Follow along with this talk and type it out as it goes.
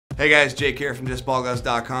Hey guys, Jake here from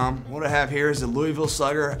DiscBallGloves.com. What I have here is the Louisville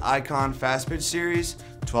Slugger Icon Fastpitch Series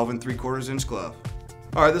 12 3/4 inch glove.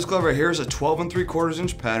 Alright, this glove right here is a 12 3/4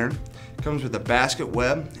 inch pattern. It comes with a basket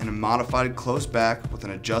web and a modified close back with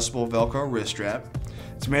an adjustable Velcro wrist strap.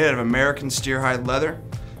 It's made out of American steerhide leather,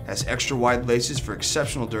 has extra wide laces for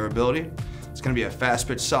exceptional durability. It's going to be a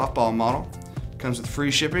Fastpitch softball model. It comes with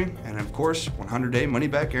free shipping and of course 100-day money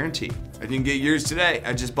back guarantee. And you can get yours today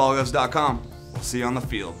at DiscBallGloves.com. We'll see you on the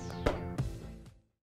field.